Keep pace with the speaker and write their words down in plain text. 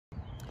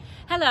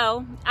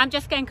Hello, I'm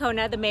Jessica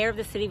Ancona, the mayor of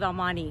the city of El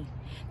Monte.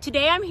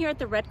 Today I'm here at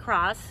the Red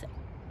Cross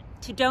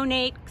to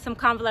donate some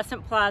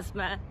convalescent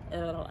plasma.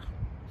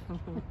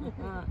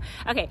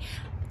 Okay.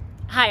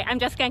 Hi, I'm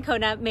Jessica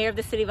Ancona, mayor of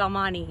the city of El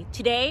Monte.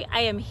 Today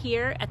I am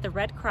here at the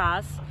Red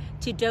Cross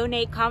to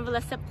donate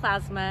convalescent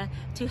plasma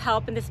to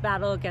help in this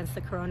battle against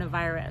the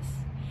coronavirus.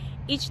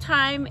 Each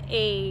time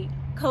a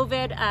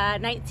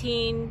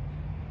COVID-19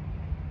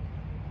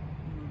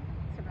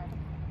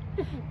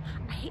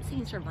 I hate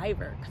saying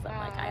survivor because I'm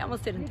like, I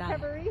almost didn't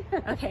recovery.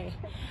 die. Okay.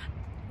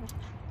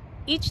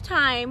 Each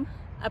time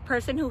a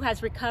person who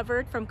has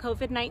recovered from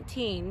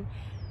COVID-19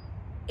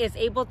 is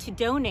able to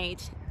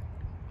donate,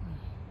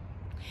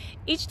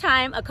 each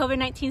time a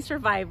COVID-19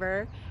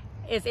 survivor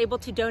is able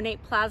to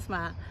donate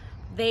plasma,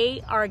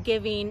 they are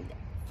giving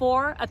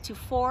up to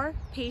four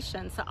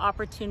patients the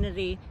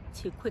opportunity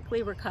to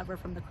quickly recover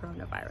from the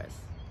coronavirus.